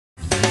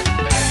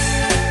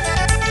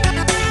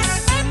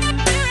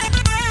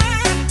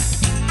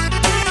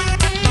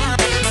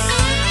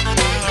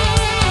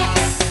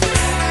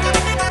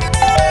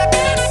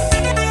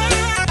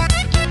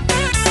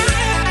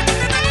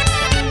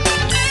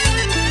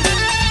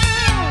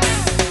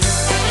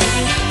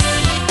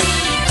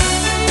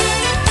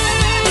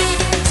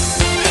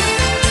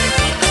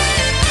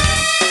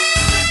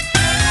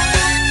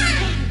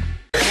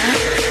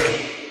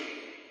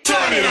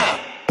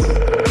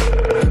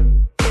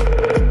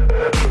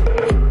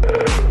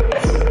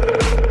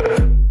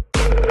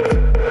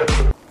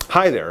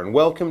Hi there, and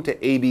welcome to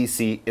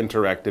ABC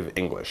Interactive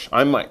English.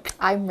 I'm Mike.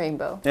 I'm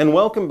Rainbow. And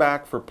welcome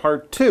back for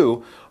part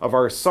 2 of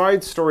our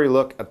side story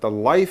look at the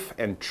life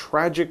and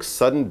tragic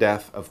sudden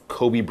death of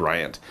Kobe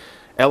Bryant,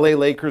 LA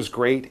Lakers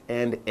great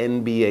and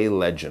NBA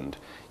legend.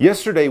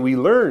 Yesterday we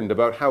learned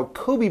about how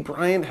Kobe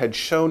Bryant had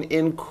shown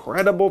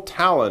incredible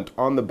talent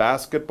on the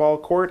basketball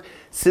court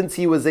since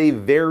he was a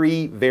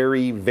very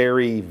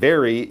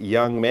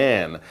young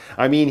man.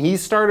 I mean, he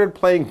started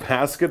playing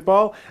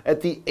basketball at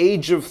the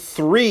age of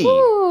 3.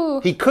 Ooh.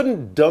 He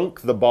couldn't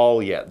dunk the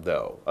ball yet,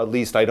 though. At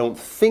least I don't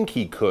think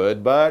he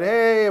could, but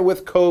hey,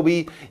 with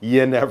Kobe,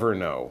 you never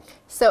know.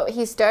 So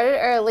he started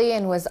early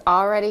and was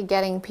already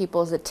getting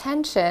people's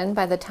attention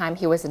by the time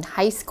he was in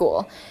high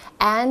school.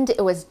 And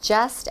it was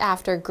just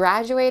after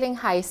graduating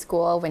high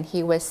school, when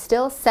he was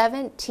still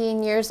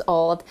 17 years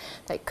old,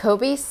 that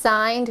Kobe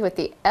signed with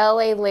the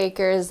LA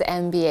Lakers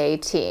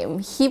NBA team.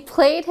 He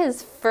played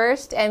his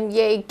first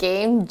NBA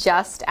game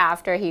just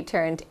after he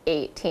turned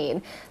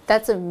 18.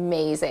 That's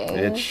amazing.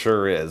 It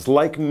sure is,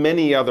 like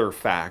many other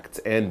facts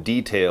and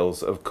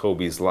details of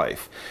Kobe's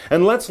life.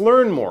 And let's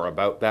learn more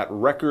about that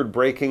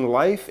record-breaking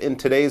life in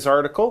today's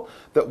article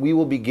that we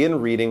will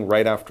begin reading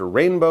right after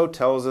Rainbow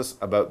tells us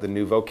about the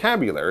new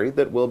vocabulary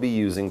that we'll be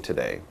using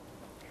today.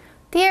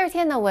 第二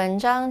天的文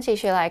章继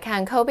续来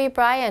看 Kobe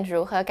Bryant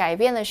如何改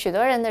变了许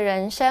多人的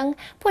人生，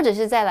不只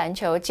是在篮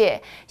球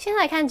界。先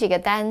来看几个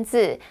单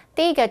字。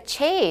第一个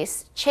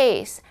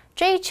chase，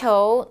 追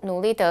求、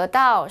努力得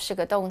到是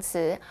个动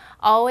词。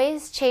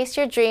Always chase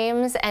your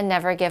dreams and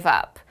never give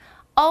up.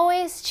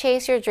 Always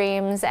chase your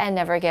dreams and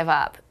never give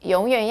up.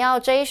 永远要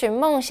追寻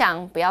梦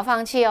想，不要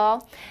放弃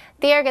哦。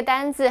第二个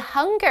单字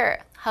hunger，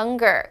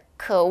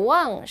 渴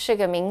望是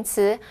个名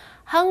词。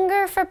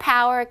Hunger for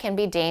power can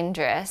be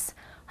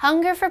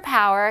dangerous.Hunger for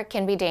power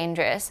can be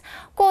dangerous.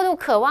 过度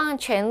渴望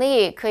权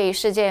力可以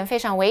是件非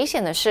常危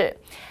险的事。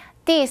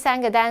第三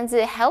个单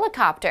字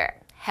helicopter，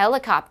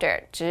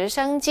 直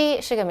升机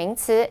是个名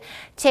词。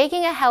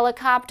Taking a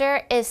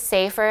helicopter is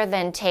safer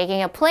than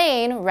taking a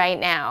plane right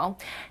now.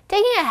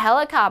 Taking a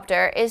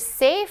helicopter is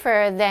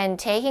safer than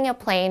taking a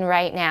plane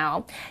right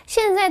now.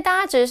 现在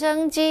搭直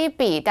升机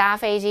比搭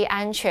飞机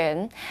安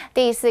全。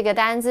第四个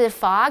单字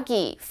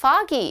foggy，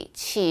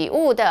 起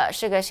雾的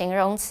是个形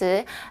容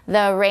词。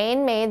The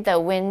rain made the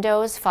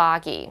windows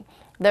foggy.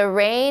 The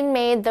rain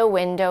made the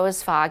windows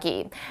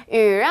foggy.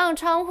 雨让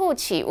窗户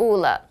起雾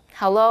了。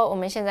好咯，我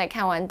们现在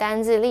看完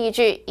单字例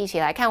句，一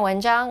起来看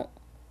文章。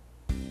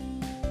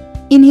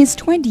In his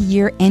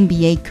 20-year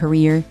NBA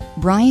career,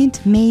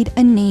 Bryant made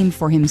a name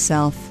for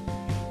himself.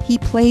 He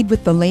played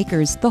with the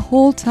Lakers the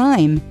whole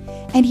time,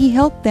 and he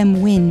helped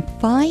them win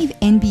 5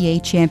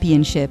 NBA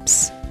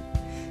championships.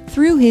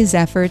 Through his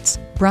efforts,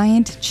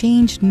 Bryant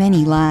changed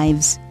many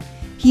lives.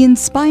 He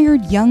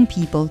inspired young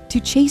people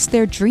to chase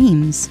their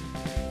dreams.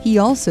 He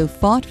also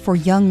fought for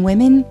young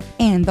women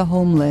and the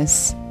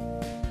homeless.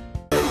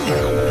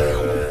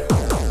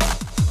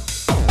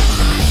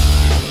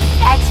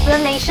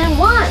 Explanation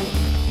 1.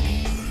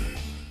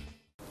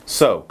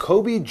 So,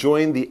 Kobe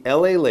joined the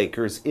LA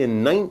Lakers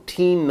in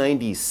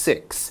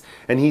 1996,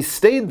 and he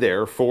stayed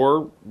there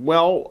for,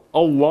 well,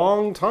 a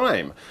long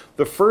time.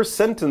 The first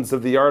sentence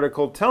of the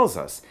article tells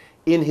us,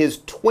 in his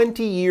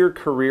 20-year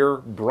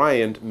career,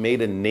 Bryant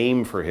made a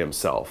name for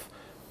himself,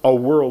 a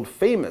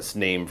world-famous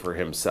name for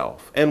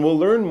himself. And we'll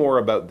learn more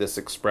about this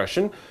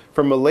expression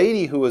from a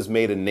lady who has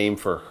made a name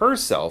for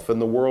herself in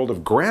the world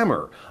of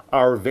grammar,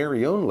 our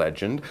very own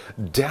legend,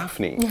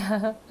 Daphne.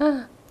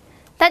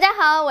 大家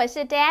好，我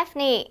是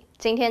Daphne。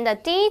今天的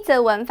第一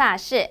则文法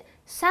是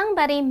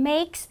Somebody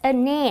makes a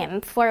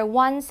name for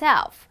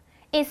oneself，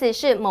 意思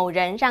是某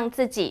人让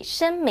自己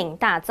声名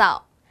大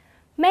噪。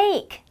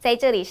Make 在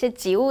这里是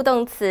及物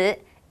动词，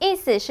意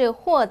思是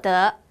获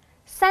得。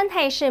三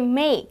态是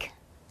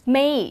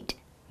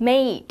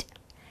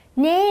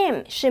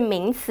make、made。Name 是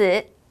名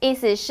词，意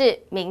思是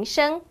名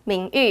声、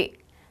名誉。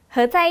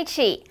合在一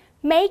起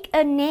make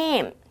a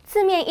name，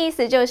 字面意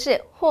思就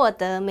是获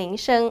得名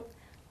声。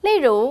例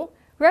如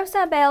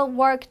Rosabelle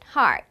worked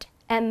hard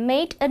and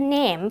made a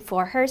name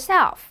for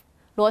herself.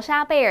 罗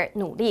莎贝尔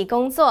努力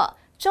工作，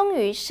终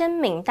于声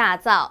名大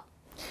噪。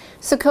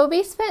So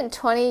Kobe spent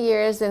 20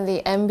 years in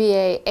the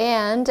NBA,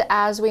 and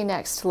as we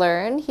next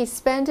learn, he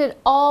spent it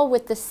all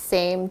with the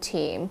same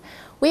team.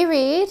 We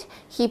read,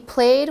 he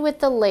played with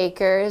the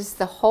Lakers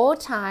the whole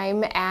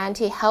time, and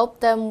he helped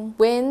them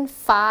win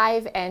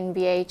 5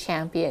 NBA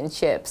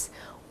championships.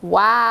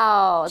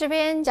 Wow! 这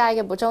边加一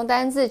个补充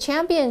单字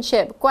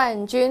championship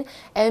冠军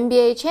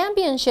NBA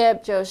championship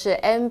就是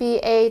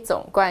NBA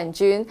总冠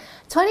军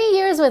 20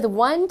 years with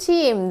one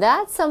team,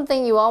 that's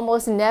something you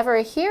almost never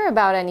hear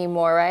about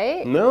anymore,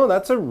 right? No,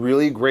 that's a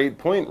really great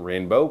point,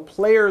 Rainbow.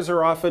 Players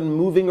are often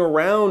moving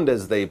around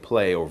as they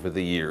play over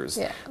the years.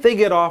 Yeah. They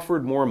get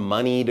offered more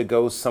money to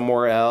go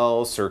somewhere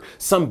else, or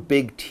some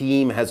big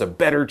team has a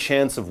better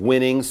chance of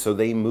winning, so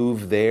they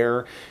move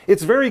there.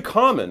 It's very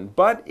common,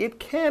 but it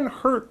can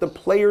hurt the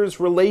player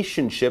players'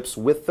 relationships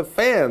with the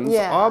fans,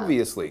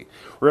 obviously.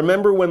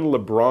 Remember when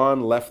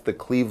LeBron left the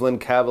Cleveland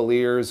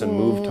Cavaliers and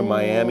moved to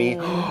Miami?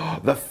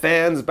 The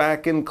fans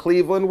back in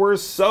Cleveland were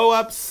so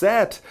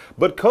upset.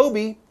 But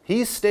Kobe,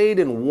 he stayed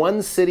in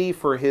one city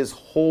for his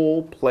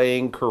whole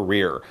playing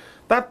career.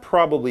 That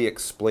probably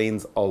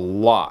explains a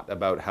lot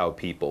about how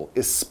people,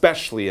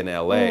 especially in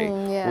LA,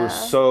 were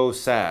so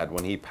sad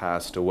when he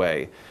passed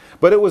away.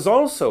 But it was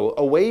also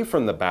away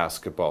from the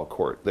basketball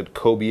court that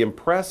Kobe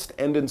impressed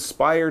and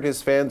inspired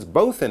his fans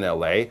both in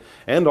LA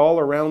and all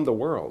around the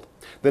world.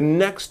 The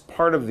next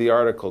part of the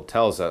article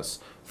tells us,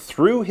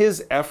 through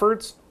his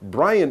efforts,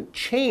 Bryant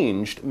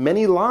changed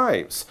many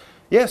lives.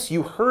 Yes,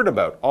 you heard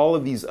about all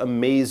of these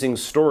amazing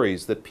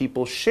stories that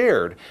people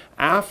shared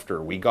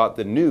after we got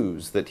the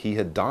news that he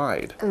had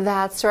died.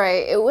 That's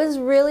right. It was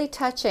really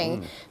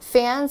touching.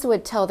 Fans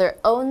would tell their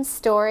own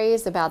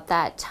stories about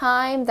that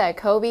time that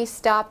Kobe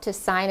stopped to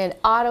sign an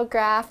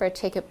autograph or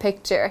take a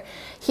picture.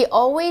 He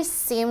always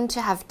seemed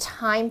to have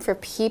time for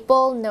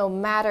people no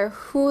matter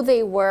who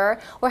they were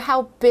or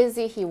how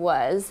busy he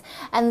was.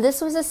 And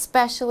this was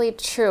especially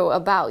true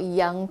about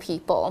young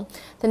people.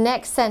 The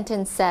next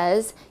sentence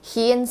says,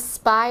 he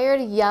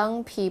inspired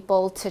young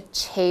people to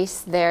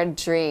chase their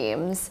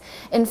dreams.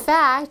 In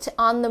fact,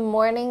 on the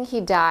morning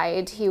he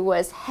died, he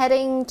was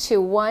heading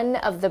to one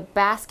of the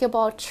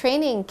basketball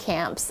training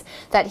camps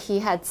that he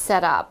had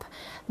set up.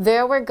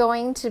 There were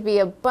going to be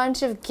a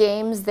bunch of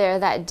games there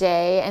that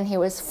day, and he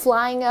was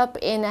flying up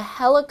in a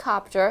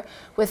helicopter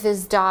with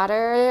his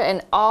daughter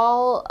and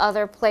all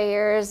other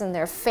players and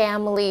their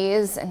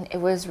families, and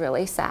it was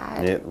really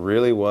sad. It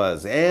really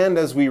was. And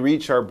as we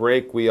reach our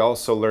break, we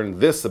also learned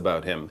this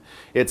about him.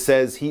 It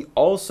says he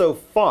also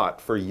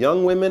fought for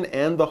young women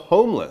and the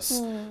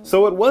homeless.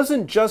 So it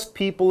wasn't just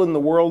people in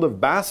the world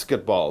of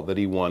basketball that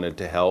he wanted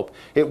to help.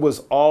 It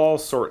was all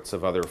sorts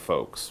of other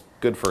folks.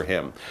 Good for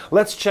him.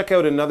 Let's check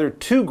out another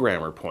 2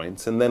 grammar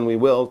points, and then we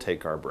will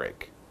take our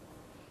break.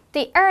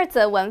 第二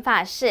则文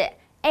法是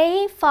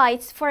A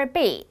fights for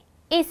B，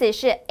 意思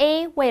是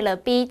A 为了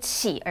B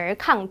起而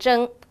抗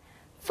争。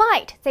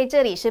Fight 在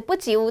这里是不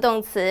及物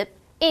动词，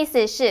意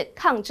思是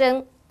抗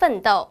争、奋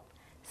斗。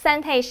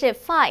三态是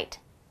fight、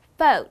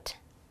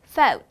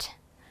fought、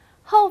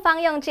后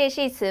方用介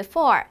系词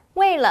for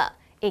为了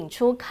引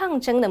出抗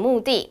争的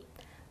目的。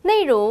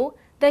例如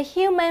The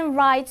human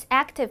rights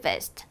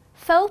activist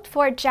fought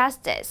for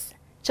justice，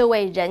 这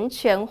位人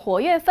权活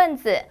跃分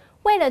子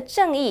为了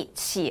正义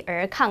起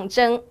而抗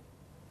争。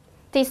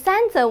第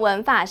三则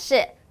文法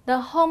是 the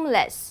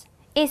homeless，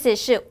 意思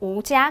是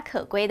无家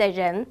可归的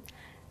人。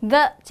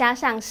the 加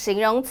上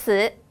形容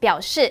词，表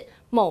示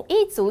某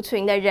一族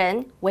群的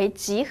人为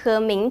集合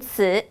名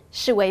词，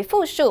视为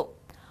复数。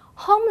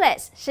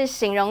homeless 是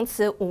形容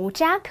词无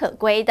家可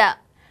归的。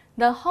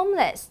The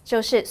homeless 就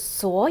是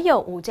所有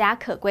无家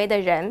可归的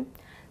人。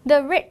The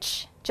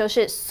rich 就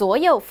是所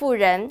有富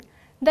人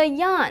 ，the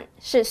young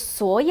是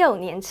所有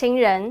年轻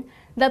人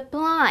 ，the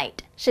blind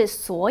是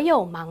所有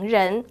盲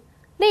人。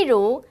例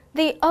如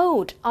 ，the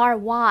old are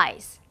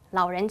wise，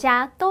 老人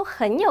家都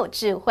很有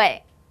智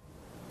慧。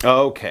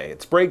Okay,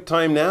 it's break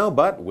time now,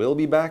 but we'll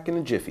be back in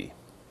a jiffy.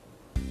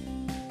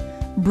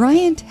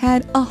 Bryant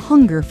had a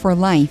hunger for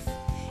life,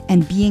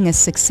 and being a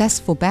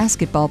successful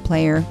basketball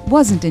player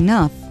wasn't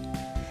enough.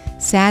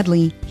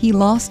 Sadly, he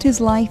lost his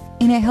life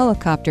in a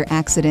helicopter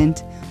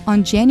accident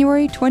on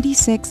January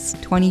 26,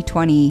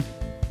 2020.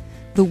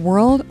 The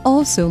world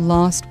also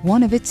lost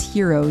one of its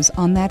heroes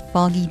on that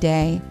foggy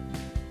day.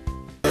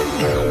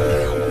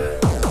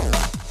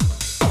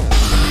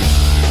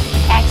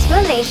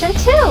 Explanation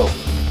 2.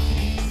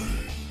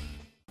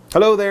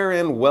 Hello there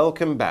and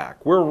welcome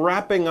back. We're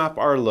wrapping up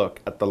our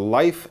look at the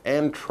life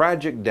and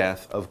tragic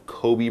death of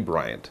Kobe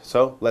Bryant.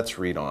 So let's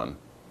read on.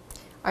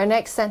 Our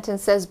next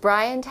sentence says,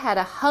 Bryant had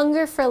a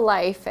hunger for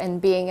life, and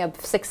being a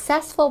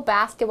successful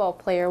basketball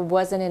player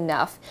wasn't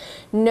enough.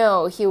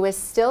 No, he was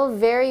still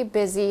very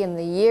busy in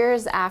the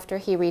years after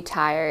he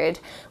retired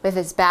with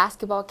his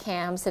basketball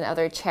camps and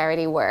other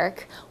charity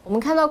work. 我们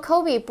看到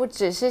Kobe 不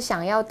只是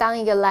想要当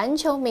一个篮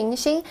球明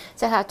星，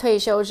在他退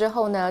休之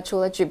后呢，除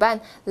了举办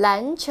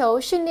篮球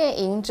训练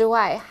营之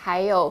外，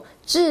还有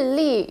致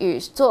力于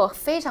做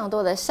非常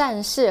多的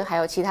善事，还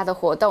有其他的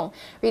活动。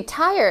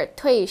Retire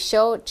退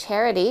休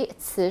charity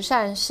慈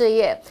善事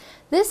业。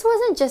This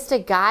wasn't just a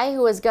guy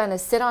who was going to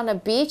sit on a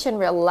beach and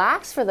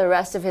relax for the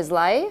rest of his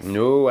life.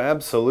 No,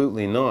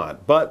 absolutely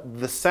not. But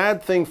the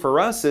sad thing for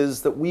us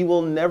is that we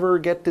will never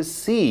get to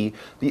see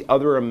the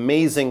other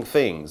amazing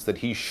things that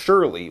he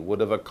surely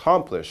would have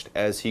accomplished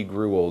as he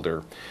grew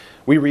older.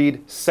 We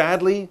read,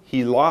 sadly,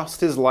 he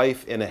lost his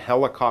life in a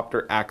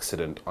helicopter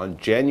accident on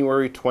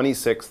January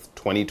 26,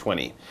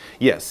 2020.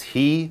 Yes,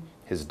 he,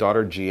 his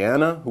daughter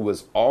Gianna, who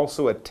was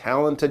also a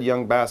talented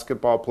young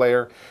basketball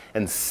player,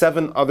 and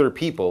 7 other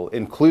people,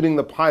 including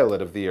the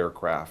pilot of the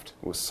aircraft.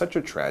 It was such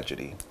a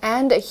tragedy.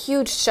 And a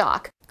huge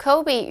shock.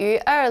 Kobe 于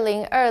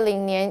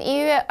2020年1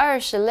月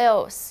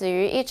26死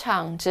于一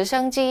场直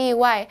升机意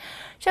外。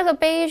这个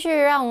悲剧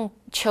让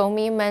球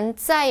迷们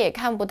再也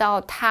看不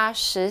到他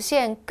实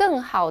现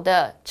更好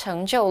的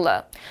成就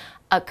了。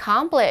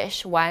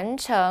accomplish 完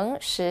成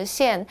实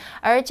现，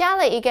而加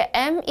了一个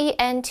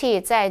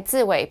ment 在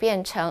字尾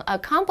变成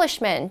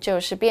accomplishment 就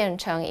是变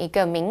成一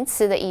个名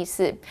词的意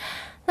思。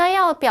那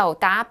要表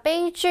达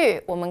悲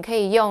剧，我们可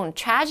以用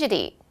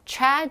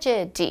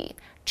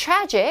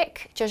tragedy。Tragic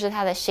就是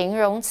它的形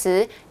容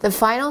词。The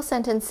final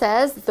sentence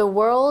says, "The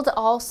world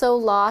also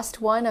lost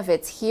one of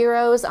its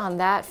heroes on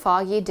that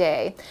foggy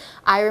day.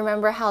 I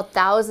remember how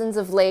thousands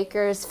of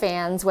Lakers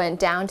fans went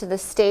down to the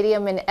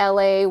stadium in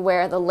LA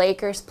where the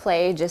Lakers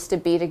play just to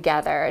be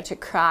together, to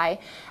cry,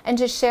 and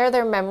to share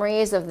their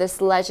memories of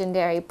this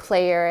legendary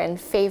player and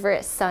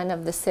favorite son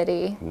of the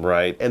city."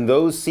 Right, and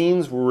those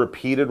scenes were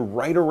repeated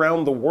right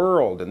around the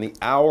world in the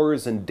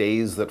hours and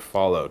days that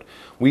followed.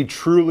 We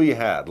truly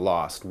had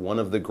lost one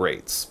of the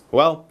greats.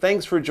 Well,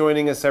 thanks for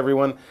joining us,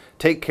 everyone.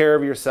 Take care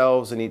of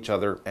yourselves and each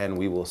other, and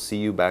we will see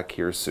you back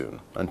here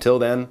soon. Until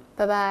then,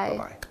 Bye-bye.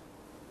 bye-bye.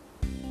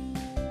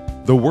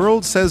 The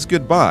world says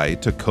goodbye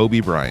to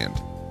Kobe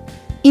Bryant.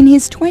 In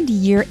his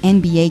 20-year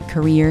NBA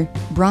career,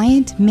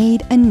 Bryant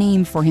made a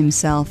name for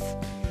himself.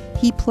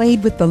 He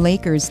played with the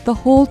Lakers the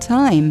whole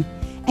time,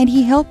 and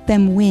he helped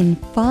them win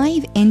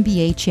 5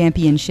 NBA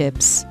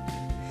championships.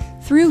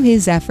 Through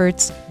his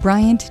efforts,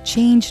 Bryant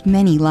changed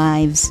many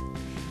lives.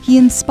 He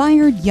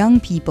inspired young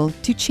people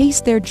to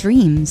chase their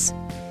dreams.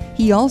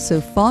 He also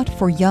fought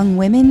for young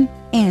women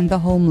and the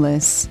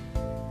homeless.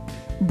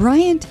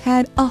 Bryant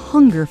had a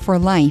hunger for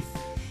life,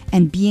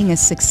 and being a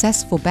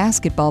successful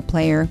basketball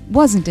player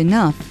wasn't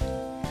enough.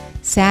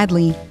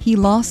 Sadly, he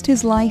lost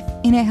his life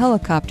in a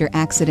helicopter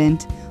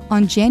accident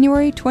on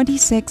January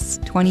 26,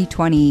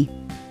 2020.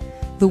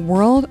 The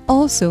world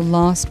also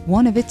lost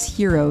one of its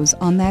heroes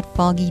on that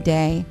foggy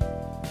day.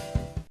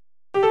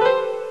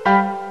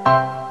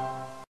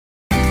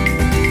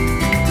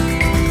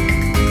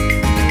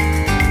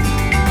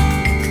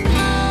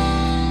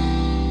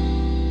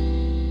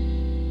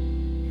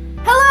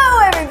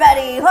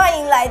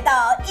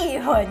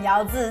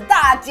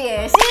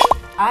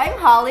 I'm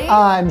Holly.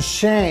 I'm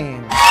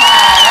Shane.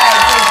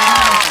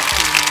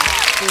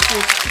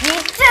 你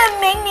证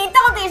明你到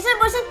底是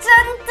不是真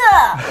的？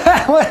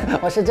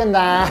我是真的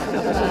啊。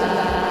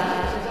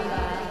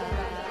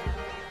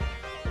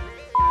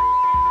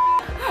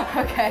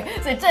OK，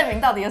 所以证明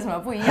到底有什么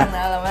不一样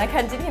呢？我们来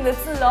看今天的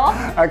字哦。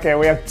Okay,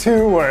 we have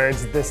 2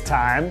 words this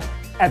time: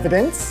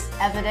 evidence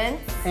Evidence,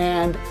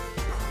 and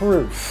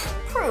proof.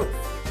 proof.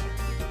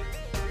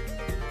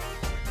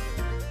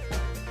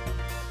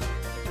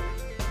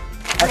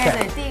 OK，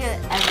 所以第一个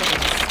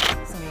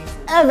evidence 什么意思？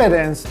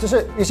 Evidence 就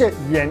是一些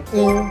原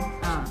因，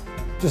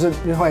就是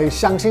你会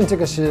相信这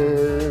个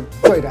是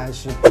对的还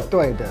是不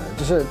对的，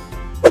就是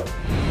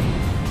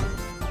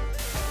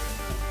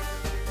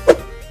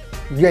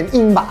原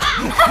因吧。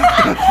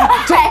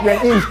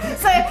原因。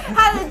所以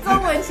它的中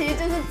文其实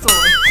就是佐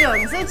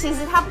证，所以其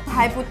实它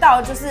还不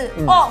到就是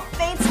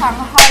非常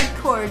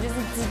hardcore， 就是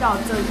知道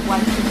这完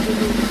全就是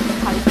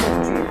它的证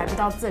据，还不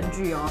到证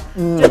据哦。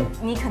就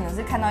你可能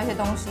是看到一些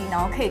东西，然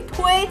后可以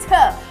推测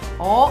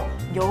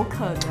有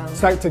可能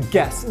Start to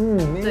guess.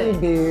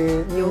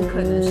 Maybe 有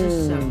可能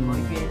是什么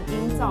原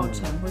因造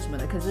成或什么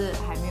的，可是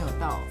还没有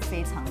到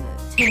非常的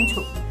清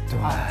楚就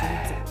是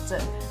佐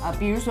证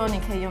比如说你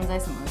可以用在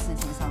什么事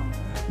情上呢？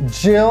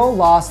 Jill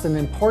lost an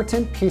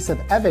important piece of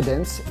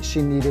evidence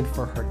she needed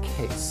for her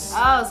case.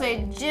 所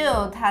以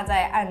Jill 她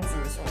在案子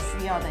所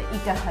需要的一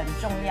个很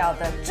重要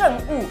的证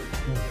物，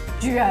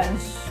居然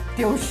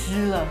丢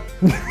失了。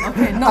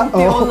OK， 弄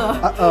丢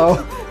了。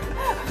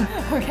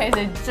OK， 所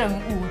以证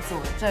物佐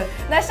证。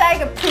那下一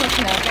个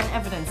proof 呢，跟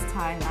evidence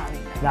差在哪里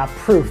呢？那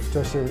proof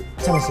就是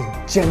这个是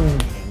证明，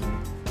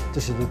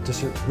就是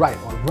right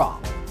or wrong.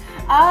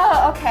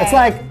 OK. It's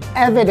like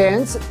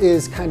evidence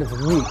is kind of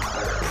weak.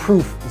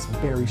 Proof is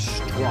very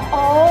strong.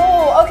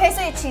 OK，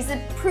 所以其实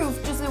proof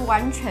就是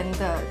完全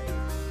的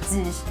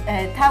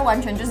它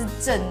完全就是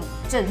证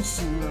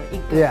实了一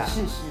个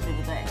事实，对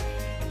不对？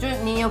就是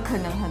你有可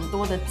能很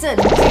多的证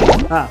据，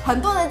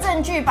很多的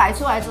证据摆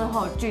出来之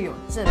后就有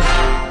证据。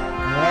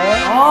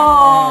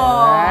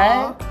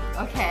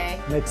OK，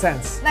 makes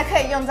sense. 那可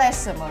以用在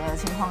什么的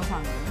情况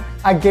上呢？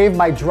 I gave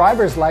my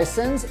driver's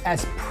license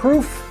as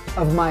proof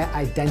of my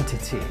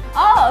identity.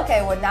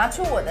 OK， 我拿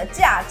出我的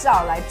驾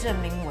照来证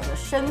明我的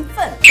身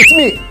份。 It's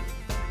me.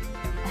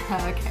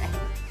 OK.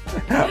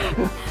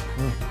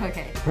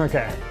 Okay.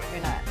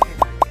 You're not.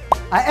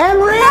 I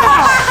am real.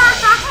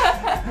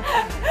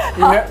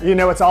 you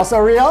know what's also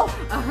real?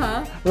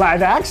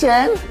 Live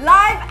action.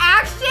 Live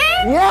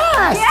action?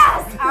 Yes.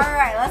 Yes. All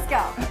right, let's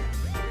go.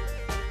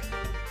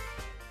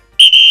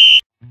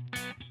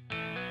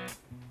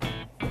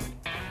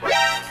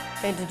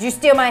 Hey, did you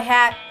steal my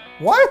hat?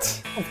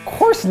 What? Of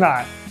course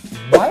not.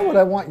 Why would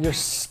I want your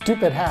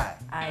stupid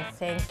hat? I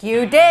think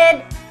you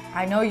did.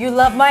 I know you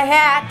love my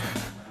hat.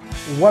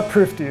 What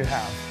proof do you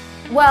have?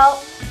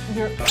 Well,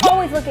 you're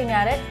always looking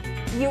at it.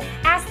 You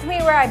asked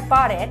me where I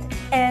bought it,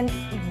 and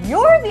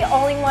you're the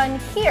only one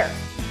here.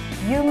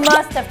 You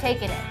must have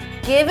taken it.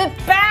 Give it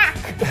back.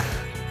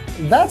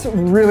 That's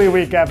really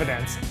weak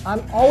evidence.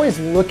 I'm always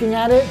looking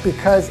at it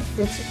because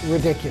it's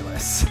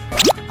ridiculous.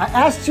 I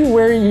asked you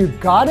where you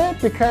got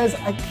it because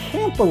I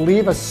can't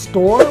believe a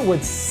store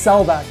would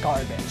sell that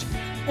garbage.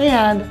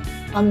 And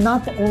I'm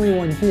not the only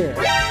one here.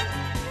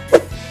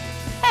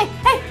 Hey,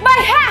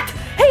 my hat!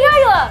 黑黑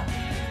了！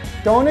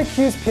 Don't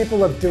accuse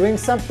people of doing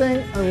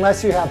something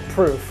unless you have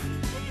proof.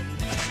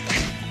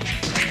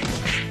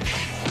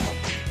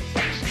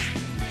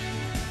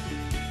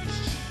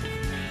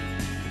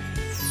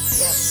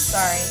 Yep,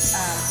 sorry.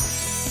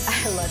 I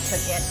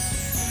took it.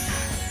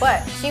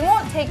 But she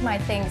won't take my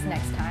things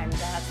next time,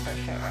 that's for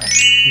sure.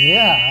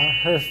 Yeah,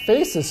 her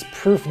face is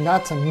proof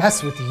not to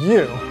mess with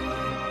you.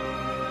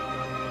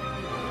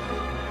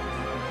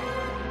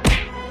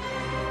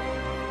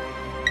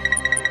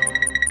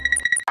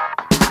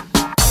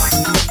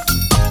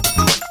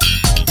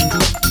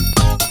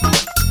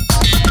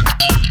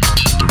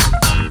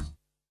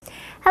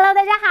 Hello，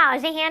 大家好，我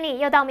是 Hanny，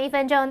 又到我们1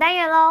分钟的单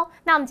元喽。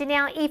那我们今天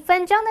用1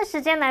分钟的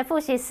时间来复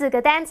习4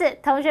个单字，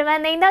同学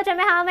们您都准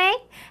备好了没？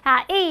好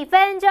，1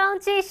分钟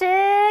计时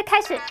开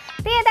始。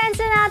第一个单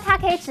字呢，它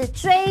可以指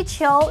追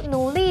求、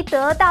努力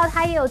得到，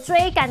它也有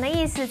追赶的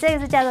意思。这个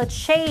字叫做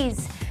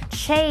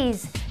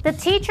chase。The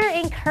teacher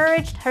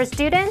encouraged her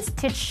students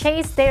to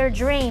chase their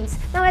dreams。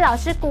那位老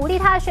师鼓励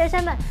他的学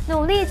生们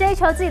努力追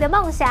求自己的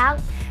梦想。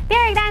第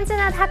二个单字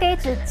呢，它可以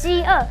指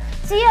饥饿，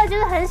饥饿就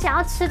是很想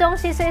要吃东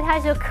西，所以它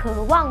就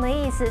渴望的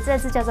意思。这个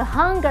字叫做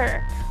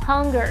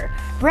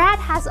hunger。Brad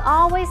has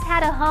always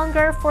had a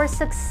hunger for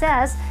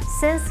success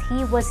since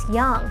he was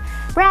young.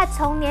 Brad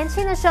从年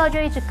轻的时候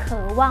就一直渴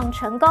望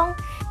成功。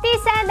第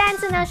三个单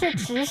字呢是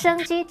直升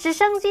机，直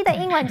升机的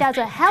英文叫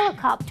做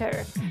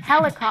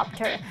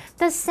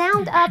helicopter。The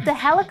sound of the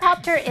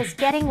helicopter is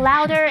getting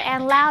louder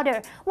and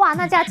louder. 哇，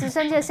那架直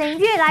升机的声音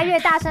越来越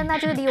大声，那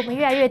就是离我们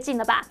越来越近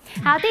了吧？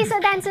好，第四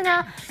个单字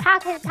呢，它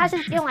是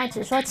用来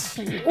指说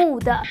起雾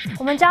的。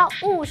我们知道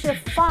雾是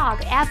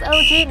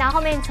fog，F-O-G， 然后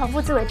后面重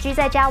复字尾 G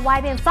再加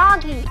Y 变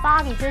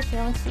foggy，foggy 就是形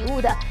容起雾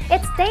的。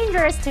It's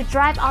dangerous to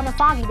drive on a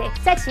foggy day，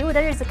 在起雾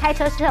的日子开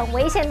车是很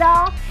危险的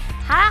哦。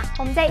好啦，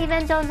我们在1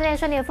分钟之内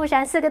顺利的复习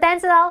完4个单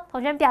字哦，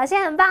同学们表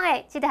现很棒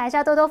哎，记得还是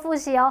要多多复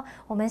习哦。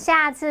我们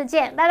下次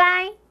见，拜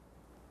拜。